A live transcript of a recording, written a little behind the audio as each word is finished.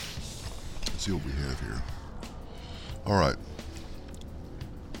Let's see what we have here. All right.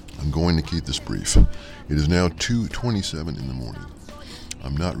 I'm going to keep this brief. It is now 2:27 in the morning.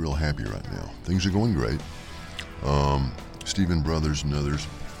 I'm not real happy right now. Things are going great. Stephen Brothers and others,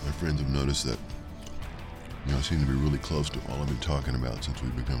 my friends, have noticed that I seem to be really close to all I've been talking about since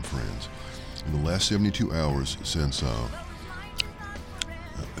we've become friends. In the last 72 hours since, I'm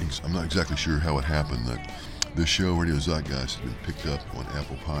not exactly sure how it happened, that this show, Radio ZEITGEIST, has been picked up on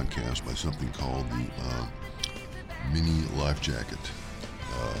Apple Podcasts by something called the Mini Life Jacket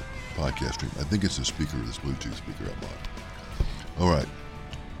podcast stream. I think it's this Bluetooth speaker I bought. All right.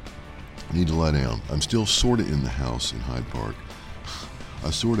 I need to lie down. I'm still sort of in the house in Hyde Park. I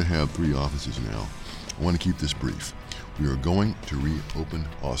sort of have 3 offices now. I want to keep this brief. We are going to reopen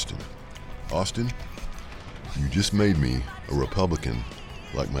Austin. Austin, you just made me a Republican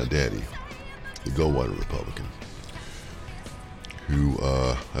like my daddy, the Goldwater Republican, who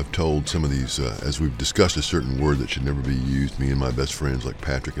I've told some of these, as we've discussed a certain word that should never be used, me and my best friends like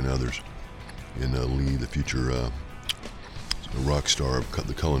Patrick and others, and Lee, the future rock star of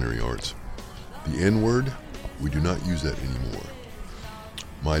the culinary arts. The N-word, we do not use that anymore.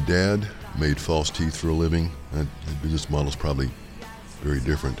 My dad made false teeth for a living. That business model is probably very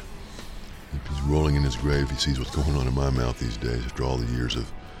different. He's rolling in his grave. He sees what's going on in my mouth these days after all the years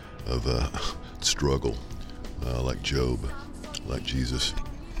of struggle, like Job, like Jesus,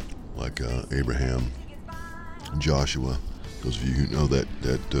 like Abraham, Joshua. Those of you who know that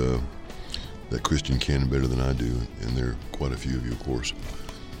Christian canon better than I do, and there are quite a few of you, of course.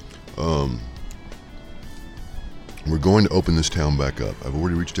 We're going to open this town back up. I've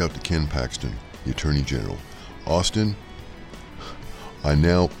already reached out to Ken Paxton, the Attorney General. Austin, I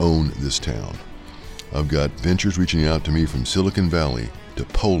now own this town. I've got ventures reaching out to me from Silicon Valley to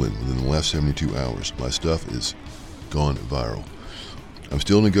Poland within the last 72 hours. My stuff is gone viral. I'm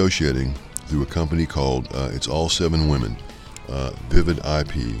still negotiating through a company called It's All 7 Women, Vivid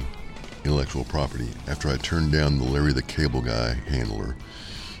IP, intellectual property, after I turned down the Larry the Cable Guy handler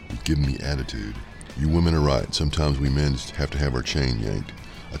who's giving me attitude. You women are right. Sometimes we men have to have our chain yanked.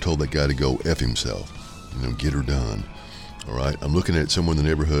 I told that guy to go F himself. Get her done. All right? I'm looking at it somewhere in the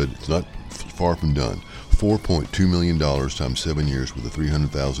neighborhood. It's not far from done. $4.2 million times 7 years with a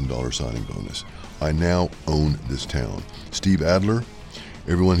 $300,000 signing bonus. I now own this town. Steve Adler,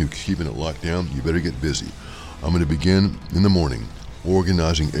 everyone who's keeping it locked down, you better get busy. I'm going to begin in the morning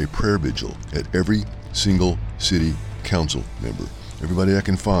organizing a prayer vigil at every single city council member. Everybody I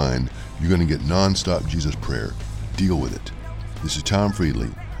can find, you're going to get nonstop Jesus prayer. Deal with it. This is Tom Friedley.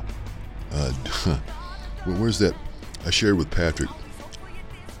 Where's that? I shared with Patrick.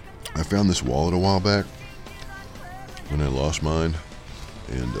 I found this wallet a while back when I lost mine.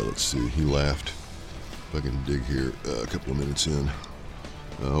 And let's see, he laughed. If I can dig here a couple of minutes in.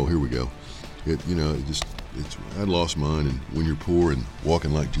 Oh, here we go. I'd lost mine, and when you're poor and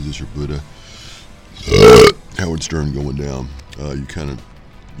walking like Jesus or Buddha, Howard Stern going down, you kind of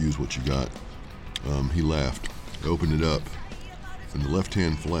use what you got. He laughed. I opened it up. In the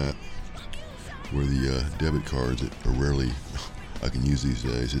left-hand flap, where the debit cards that are rarely I can use these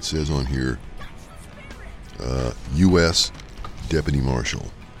days, it says on here, U.S. Deputy Marshal.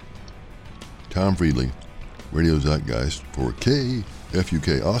 Tom Friedley, Radio ZEITGEIST for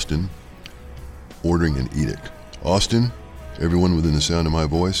KFUK Austin, ordering an edict. Austin, everyone within the sound of my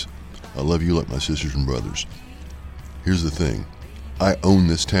voice, I love you like my sisters and brothers. Here's the thing. I own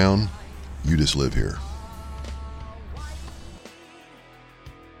this town. You just live here.